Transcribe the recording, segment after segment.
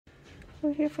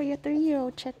We're here for your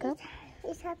 3-year-old checkup.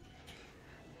 Is that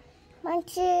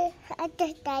monster at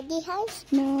the daddy house?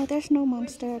 No, there's no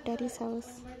monster at Daddy's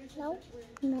house. No?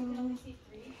 No.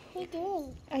 What are you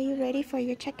doing? Are you ready for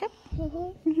your checkup?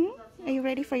 Mm-hmm. Are you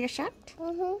ready for your shot?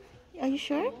 Mm-hmm. Are you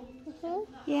sure?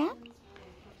 Mm-hmm. Yeah?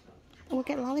 We'll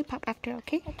get lollipop after,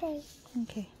 okay? Okay.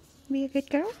 Okay. Be a good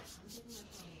girl.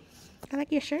 I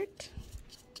like your shirt.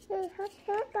 It has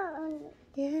panda on it.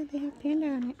 Yeah, they have panda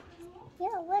on it.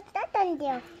 Yeah, what's that on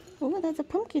there? Oh, that's a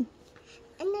pumpkin.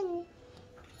 And then,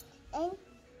 and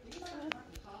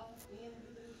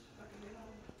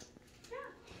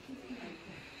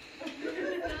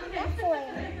that's for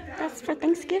That's for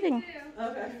Thanksgiving.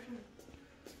 Okay.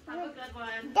 Have a good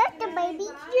one. that's the baby.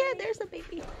 Yeah, there's a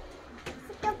baby.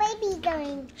 The baby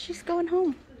going. She's going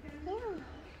home. Yeah.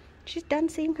 She's done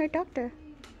seeing her doctor.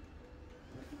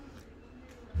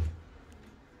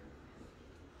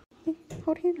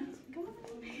 Hold him.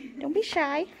 Don't be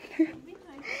shy.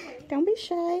 Don't be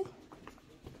shy.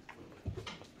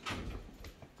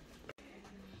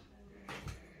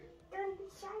 Don't be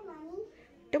shy, mommy.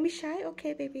 Don't be shy?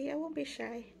 Okay, baby. I won't be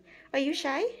shy. Are you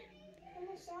shy? I'm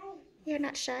not shy. You're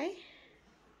not shy?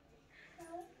 No.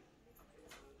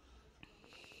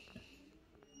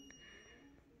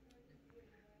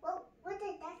 Well, what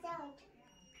did that sound?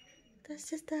 That's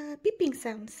just beeping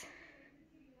sounds.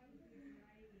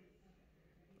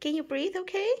 Can you breathe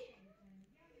okay?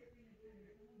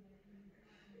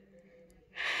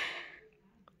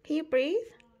 Can you breathe?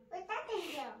 What's that thing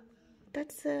do?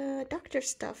 That's doctor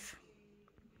stuff.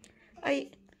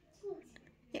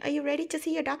 Are you ready to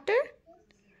see your doctor?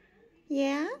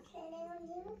 Yeah? Can I on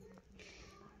you?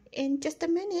 In just a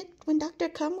minute, when doctor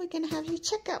come, we're gonna have you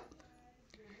check up.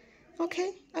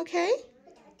 Okay? Okay?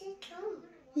 But doctor come.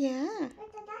 Yeah. Where'd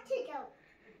the doctor go?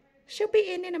 She'll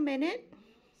be in a minute.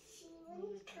 She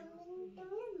wouldn't come in the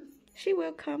room. She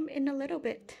will come in a little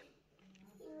bit.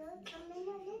 She will come in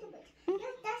a little bit. Look,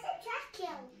 that's a trash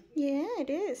can. Yeah, it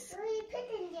is. What are you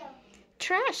putting there?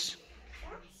 Trash.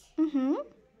 Trash? Mm-hmm.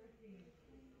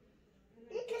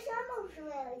 Look at Elmo's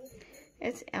road.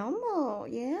 It's Elmo.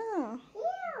 Yeah. Yeah,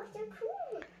 so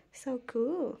cool. So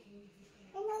cool.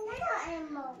 And another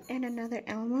animal. And another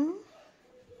Elmo.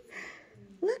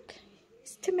 Look,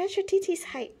 it's to measure TT's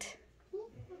height.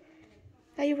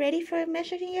 Are you ready for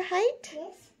measuring your height?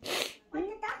 Yes. When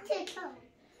the doctor come,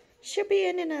 She'll be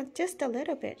in just a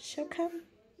little bit. She'll come.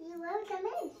 you will come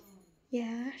in.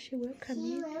 Yeah, she will come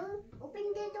She in. will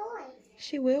open the door.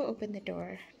 She will open the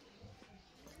door.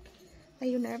 Are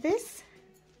you nervous?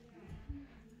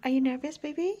 Are you nervous,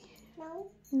 baby? No,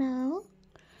 No?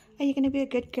 Are you going to be a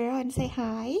good girl and say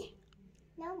hi?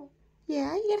 no,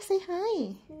 Yeah, you got to say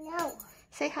hi. no.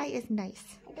 Say hi is nice.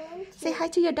 I don't want Say you. hi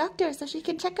to your doctor so she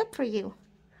can check up for you.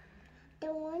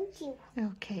 Don't want you.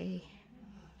 Okay.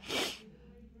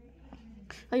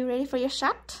 Are you ready for your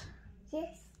shot?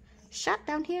 Yes. Shot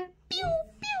down here. Pew,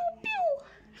 pew, pew.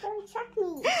 Don't check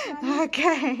me. Mommy.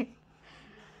 Okay.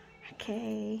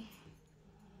 Okay.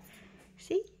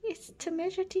 See, it's to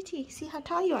measure TT. See how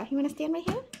tall you are. You want to stand right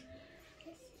here?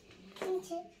 Thank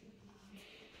you.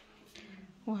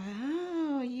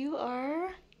 Wow, you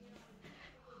are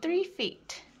 3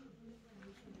 feet.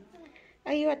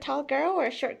 Are you a tall girl or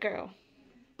a short girl?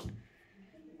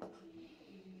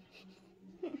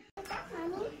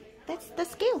 Mommy. That's the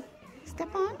scale.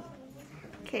 Step on.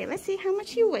 Okay, let's see how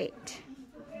much you weigh.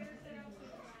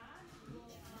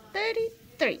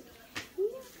 33.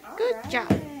 Good job.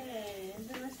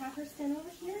 Then let's have her stand over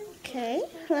here. Okay,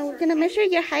 well, we're gonna measure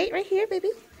your height right here, baby.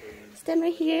 Stand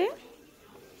right here.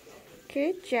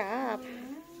 Good job.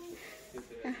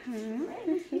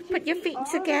 Put your feet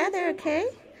together, okay?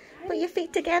 Put your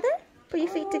feet together. Put your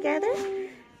feet together.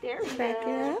 There we Back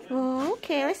go. up. Oh,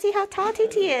 okay, let's see how tall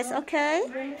TT is, okay?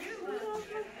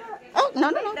 Oh,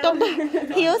 no, don't.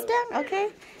 Heels down, okay?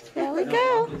 There we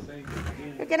go.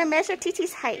 We're gonna measure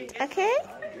TT's height, okay?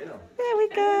 There we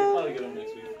go.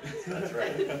 That's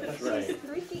right. That's right.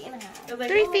 3 feet and a half.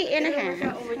 3 feet and a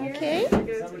half, okay?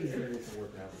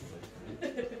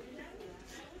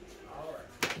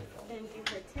 And give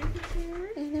her temperature.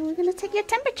 And then we're gonna take your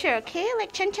temperature, okay?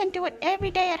 Like Chen Chen do it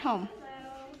every day at home.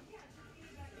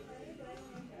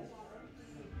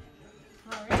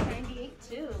 All right,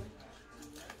 98.2.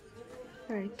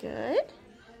 Very good.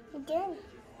 You did.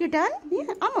 You're done?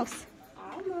 Yeah, almost.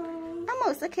 Almost.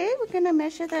 Almost, okay? We're gonna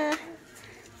measure the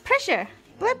pressure,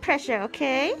 blood pressure,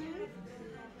 okay?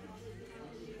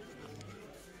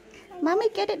 Mommy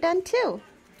get it done too.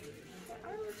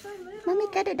 Mommy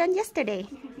got it done yesterday.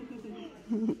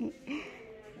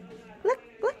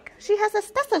 Look, she has a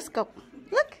stethoscope.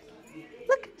 Look,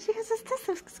 she has a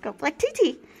stethoscope like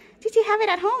TT. TT have it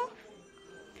at home.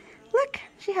 Look,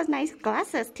 she has nice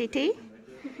glasses, TT.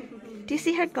 Do you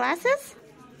see her glasses?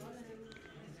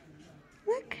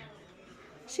 Look,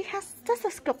 she has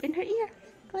stethoscope in her ear,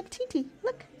 like TT.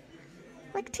 Look,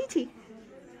 like TT.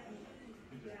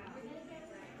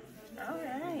 All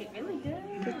right, really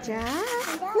good. Good job.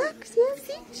 Look, see,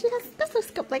 she has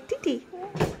stethoscope like TT.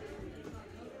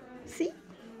 See?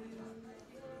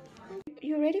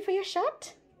 You ready for your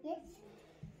shot? Yes.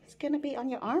 It's gonna be on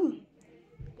your arm.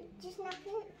 Just not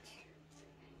finished.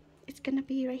 It's gonna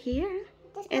be right here.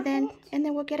 Just And not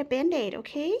then we'll get a band-aid,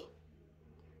 okay?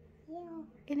 Yeah.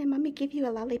 And then mommy give you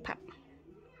a lollipop.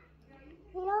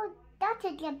 No,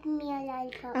 doctor gave me a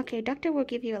lollipop. Okay, doctor will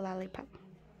give you a lollipop.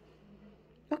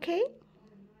 Okay?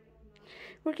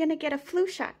 We're gonna get a flu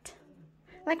shot.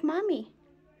 Like mommy.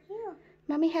 Yeah.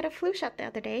 Mommy had a flu shot the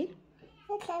other day.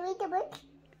 Can I read the book?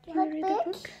 Can you read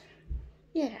the book?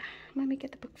 Yeah, mommy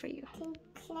get the book for you.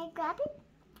 Can I grab it?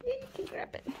 Yeah, you can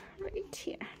grab it right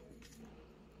here.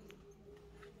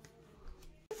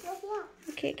 Right here.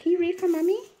 Okay, can you read for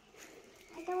mommy?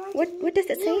 I don't want to What does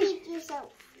it You say? read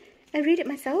yourself. I read it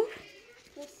myself?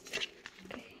 Yes.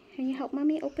 Okay, can you help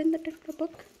mommy open the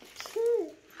book? Sure.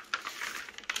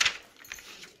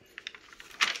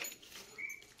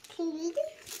 Can you read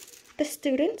it? The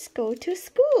students go to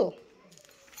school.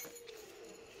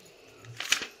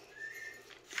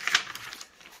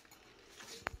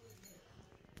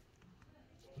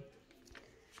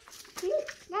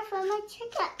 That's for my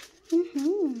checkup.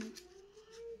 Mm-hmm.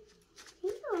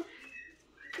 Yeah.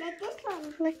 Like this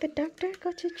one. Like the doctor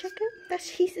go to checkup?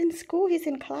 He's in school, he's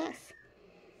in class.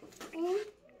 And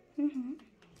Mm-hmm.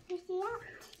 you see that?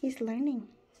 He's learning.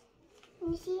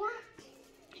 You see that?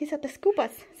 He's at the school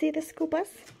bus. See the school bus?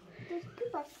 There's two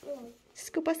buses in.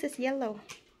 School bus is yellow.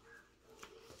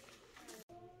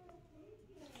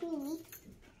 Can you read?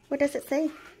 What does it say?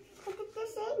 What did they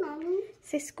say, Mommy?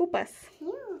 Say school bus. Yeah.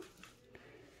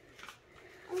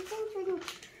 I'm different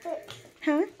books.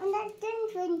 Huh? I'm not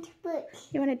different books.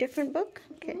 You want a different book?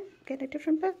 Okay, get a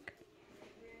different book.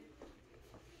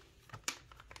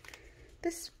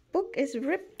 This book is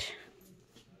ripped.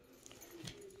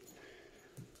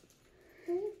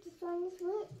 This one is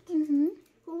ripped. Mm-hmm.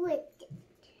 Who ripped it?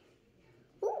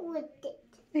 Who ripped it?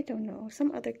 I don't know.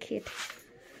 Some other kid.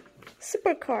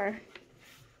 Supercar.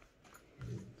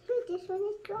 See, this one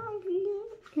is driving.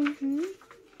 Mm-hmm.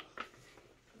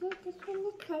 Yeah, this one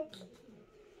is cook.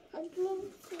 And then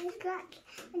this is black.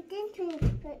 And then this is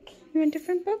book. You want a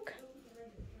different book?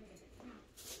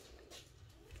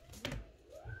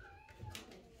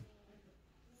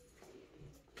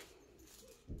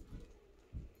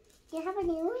 Do you have a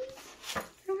new one? I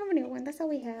don't have a new one. That's all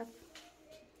we have.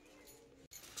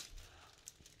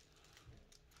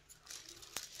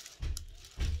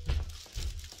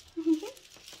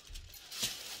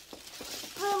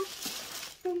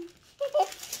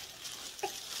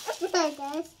 There,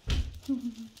 guys.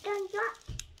 Don't drop.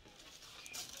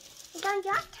 Don't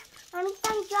drop.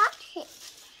 Don't drop it.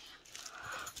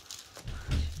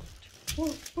 Whoa,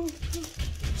 whoa, whoa.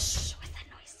 Shh, what's that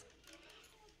noise?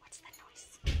 What's that noise?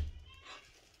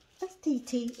 That's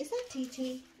TT. Is that TT?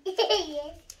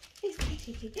 Yes. Is that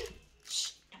TT?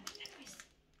 Shh, don't make that noise.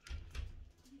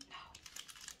 No.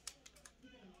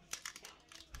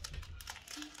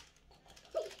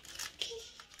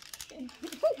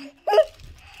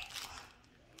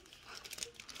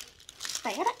 Stay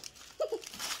at it.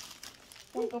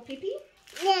 Want to go pee-pee?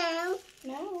 No.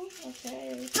 No?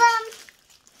 Okay.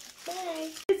 Bye.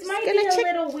 This might Gonna be a check-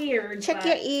 little weird. Check but-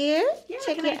 your ear. Yeah,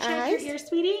 check can your I check eyes. your ear,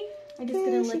 sweetie? I'm just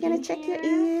Okay, gonna she's look gonna in check here. your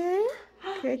ear.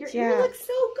 Good Your job. ear looks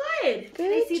so good. Can I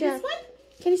Good see job. this one?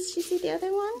 Can you see the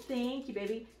other one? Thank you,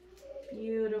 baby.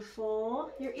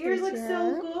 Beautiful. Your ears Good look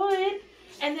so job. good.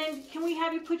 And then can we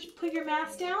have you put your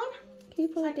mask down? Can you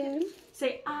pull it down?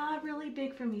 Say ah really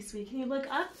big for me, sweet. Can you look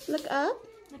up? Look up.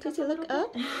 Did you look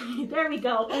up? There we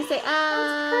go. And say That's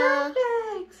ah.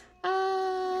 perfect.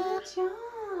 Ah. Good job.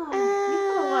 You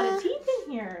have a lot of teeth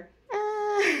in here.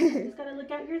 Ah. Just gotta look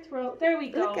out your throat. There we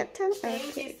go. Look at tongue. Thank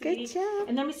Okay, you, good sweetie. job.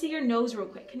 And let me see your nose real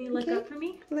quick. Can you look Okay. up for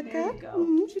me? Look there up. You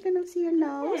go. She's gonna see your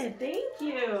nose. Good. Thank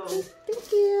you.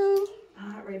 Thank you.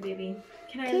 All right, baby.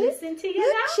 Can I Okay. listen to you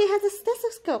Look, now? she has a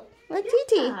stethoscope like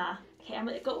TT. Yeah. Okay, I'm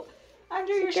gonna go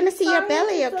under your gonna see your shirt.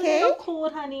 belly, It's okay? a little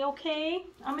cold, honey, okay?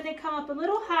 I'm gonna come up a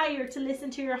little higher to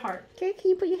listen to your heart. Okay, can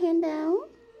you put your hand down?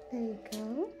 There you go.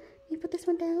 Can you put this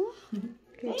one down? Good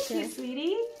Thank you, job.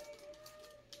 sweetie.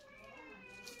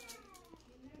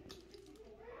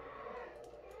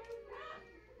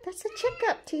 That's a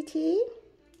checkup, TT.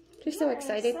 She's so You're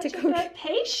excited to such a go. good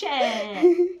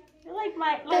patient. You're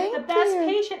like the Thank best you.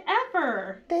 patient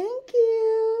ever. Thank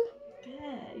you.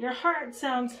 Your heart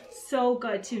sounds so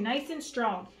good too. Nice and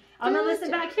strong. I'm going to listen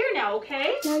back here now,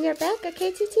 okay? Now you're back,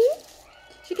 okay, Titi?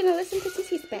 She's going to listen to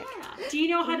Titi's back. Yeah. Do you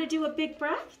know how to do a big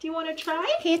breath? Do you want to try?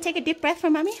 Can you take a deep breath for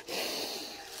Mommy?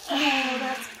 Oh,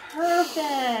 that's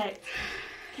perfect.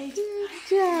 Okay, good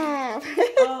job.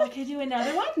 Oh, can you do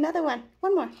another one? Another one.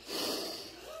 One more.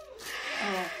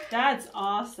 Oh, that's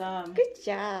awesome. Good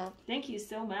job. Thank you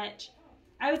so much.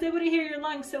 I was able to hear your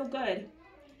lungs so good.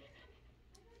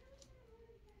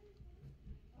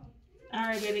 All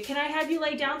right, baby. Can I have you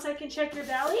lay down so I can check your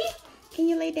belly? Can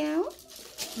you lay down?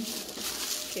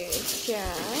 Good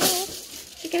job.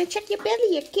 You're going to check your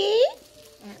belly, okay?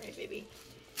 All right, baby.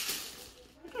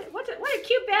 What a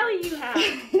cute belly you have.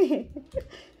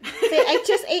 Say, I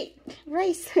just ate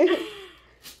rice.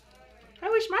 I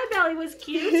wish my belly was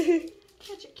cute.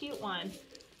 Such a cute one.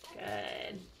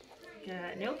 Good.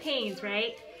 Good. No pains,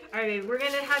 right? All right, baby. We're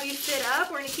going to have you sit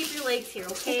up. We're going to keep your legs here,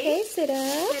 okay? Okay, sit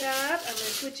up. Sit up. I'm going to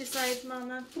switch your sides,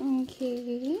 Mama.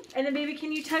 Okay. And then, baby,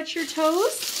 can you touch your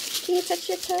toes? Can you touch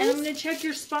your toes? And I'm going to check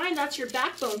your spine. That's your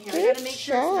backbone here. I got to make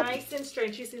sure it's nice and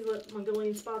straight. You see the little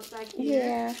Mongolian spots back here?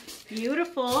 Yeah.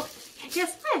 Beautiful. And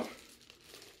guess what?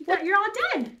 You're all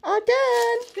done. All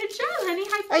done. Good job, honey.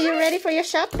 High five. Are you ready for your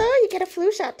shot, though? You get a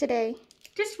flu shot today.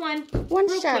 Just one. One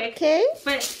real shot, quick. okay?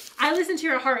 But I listen to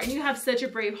your heart, and you have such a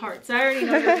brave heart. So I already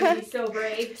know you're going to be so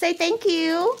brave. Say thank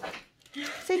you.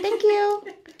 Say thank you.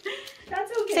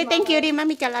 That's okay, Say thank Mama. you to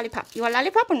Mommy got lollipop. You want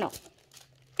lollipop or no?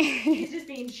 She's just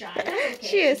being shy. That's okay.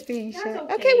 She is being That's shy.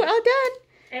 okay. Okay, we're all done.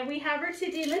 And we have her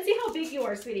today. Let's see how big you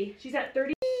are, sweetie. She's at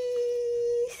 30.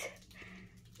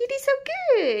 You did so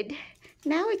good.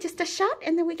 Now it's just a shot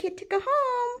and then we get to go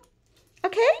home.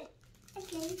 Okay?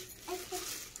 Okay.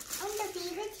 I'm the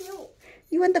fever too.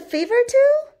 You want the fever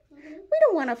too? We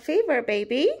don't want a fever,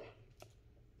 baby.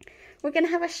 We're going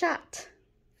to have a shot.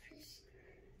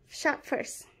 Shot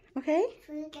first. Okay?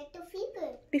 Before you get the fever.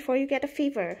 Before you get a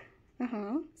fever.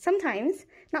 Sometimes.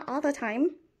 Not all the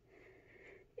time.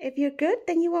 If you're good,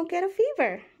 then you won't get a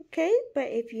fever. Okay? But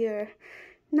if you're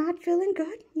not feeling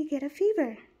good, you get a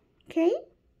fever. Okay?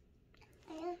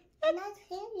 I'm not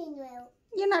feeling well.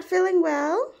 You're not feeling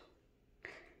well?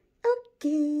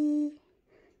 Okay.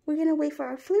 We're going to wait for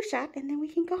our flu shot and then we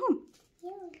can go home.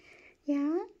 Yeah.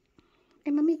 Yeah?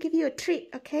 And Mommy give you a treat,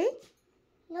 okay?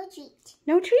 No treat.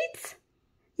 No treats?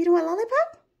 You don't want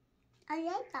lollipop? I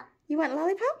like that. You want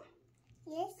lollipop?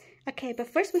 Yes. Okay, but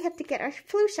first we have to get our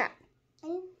flu shot.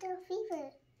 And the fever.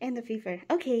 And the fever.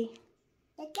 Okay.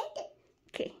 I get it.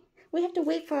 Okay. We have to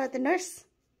wait for the nurse.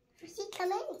 She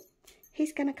come in.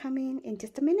 He's going to come in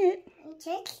just a minute. And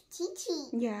check Titi.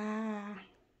 Yeah.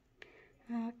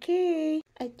 Okay.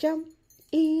 I jump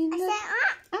in. I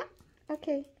said, Ah.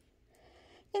 Okay.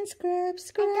 And scrub,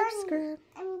 scrub, scrub.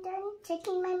 I'm done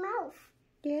checking my mouth.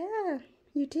 Yeah,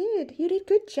 you did. You did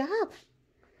good job.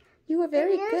 You were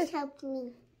very The nurse good. helped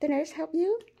me. The nurse helped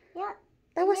you? Yeah.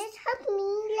 That was. The nurse helped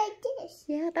me like this.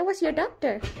 Yeah, that was your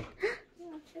doctor.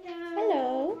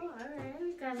 Hello. All right,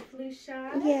 we got a flu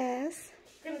shot. Yes.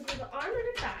 Gonna do the arm or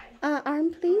the thigh?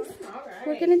 Arm, please. All right.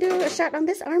 We're gonna do a shot on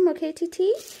this arm, okay, TT?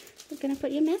 We're gonna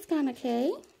put your mask on,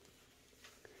 okay?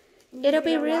 It'll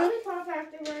be really. Lollipop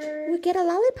afterwards. We get a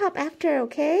lollipop after,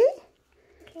 okay?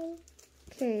 Okay.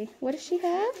 Okay. What does she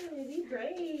have? Be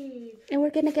brave. And we're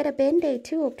gonna get a Band-Aid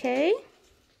too, okay?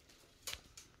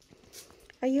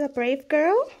 Are you a brave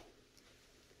girl?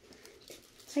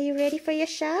 Are you ready for your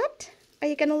shot? Are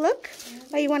you gonna look?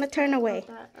 Or you wanna turn away?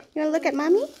 You wanna look at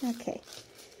Mommy? Okay.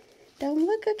 Don't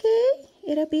look, okay?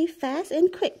 It'll be fast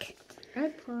and quick. I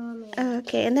promise.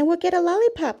 Okay, and then we'll get a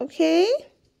lollipop, okay?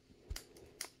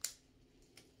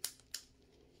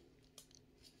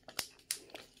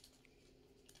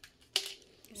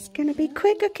 It's gonna be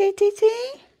quick, okay, TT?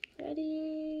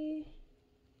 Ready?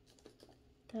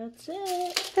 That's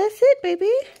it. That's it,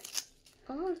 baby.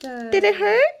 All done. Did it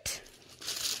hurt?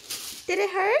 Did it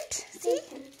hurt? See?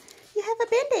 You have a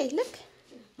Band-Aid. Look.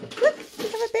 Look, you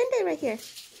have a Band-Aid right here.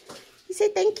 You say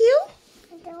thank you?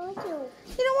 I don't want to.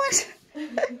 You don't want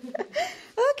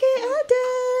Okay, all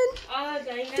done. All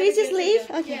done. Do you just leave?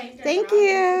 Okay. Thank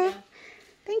you.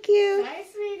 Thank you. Bye,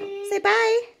 sweetie. Say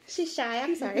bye. She's shy.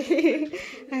 I'm sorry.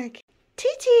 Okay.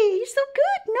 TT, you're so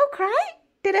good. No cry.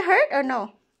 Did it hurt or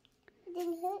no? It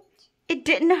didn't hurt. It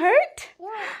didn't hurt? Yeah,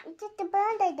 it's just a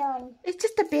Band-Aid on. It's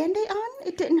just a Band-Aid on?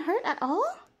 It didn't hurt at all?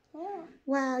 Yeah.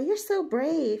 Wow, you're so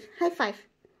brave. High five.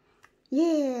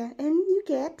 Yeah, and you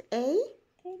get a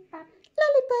Lollipop.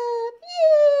 lollipop.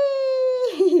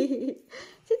 Yay!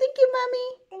 Say thank you, Mommy.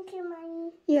 Thank you,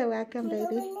 Mommy. You're welcome, Can you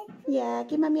baby. open it? Yeah,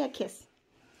 give Mommy a kiss.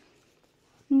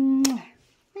 Mwah.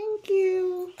 Thank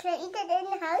you. Can I eat it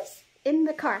in the house? In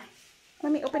the car.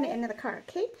 Let me open it into the car,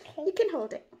 okay? You can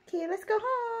hold it. Okay, let's go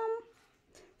home.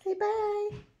 Say bye.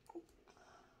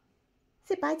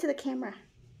 Say bye to the camera.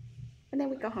 And then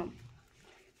we go home.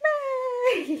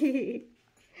 Bye.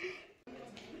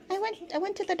 I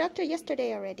went to the doctor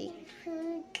yesterday already.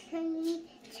 Can we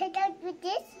check out with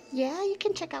this? Yeah, you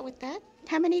can check out with that.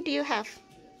 How many do you have?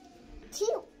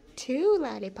 2. 2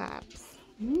 lollipops.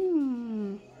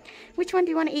 Which one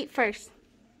do you want to eat first?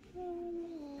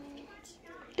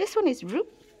 This one is root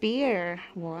beer.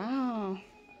 Wow.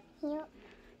 Here.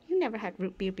 You never had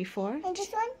root beer before. And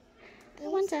this one?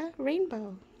 That one's a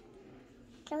rainbow.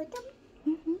 Show them.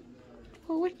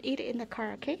 Well, we'll eat it in the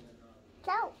car, okay?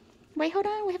 So, Wait, hold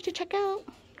on. We have to check out.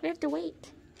 We have to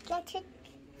wait. let's check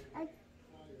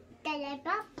the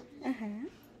laptop. Uh-huh.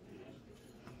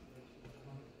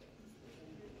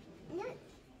 Look.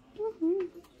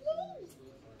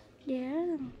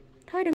 Yeah.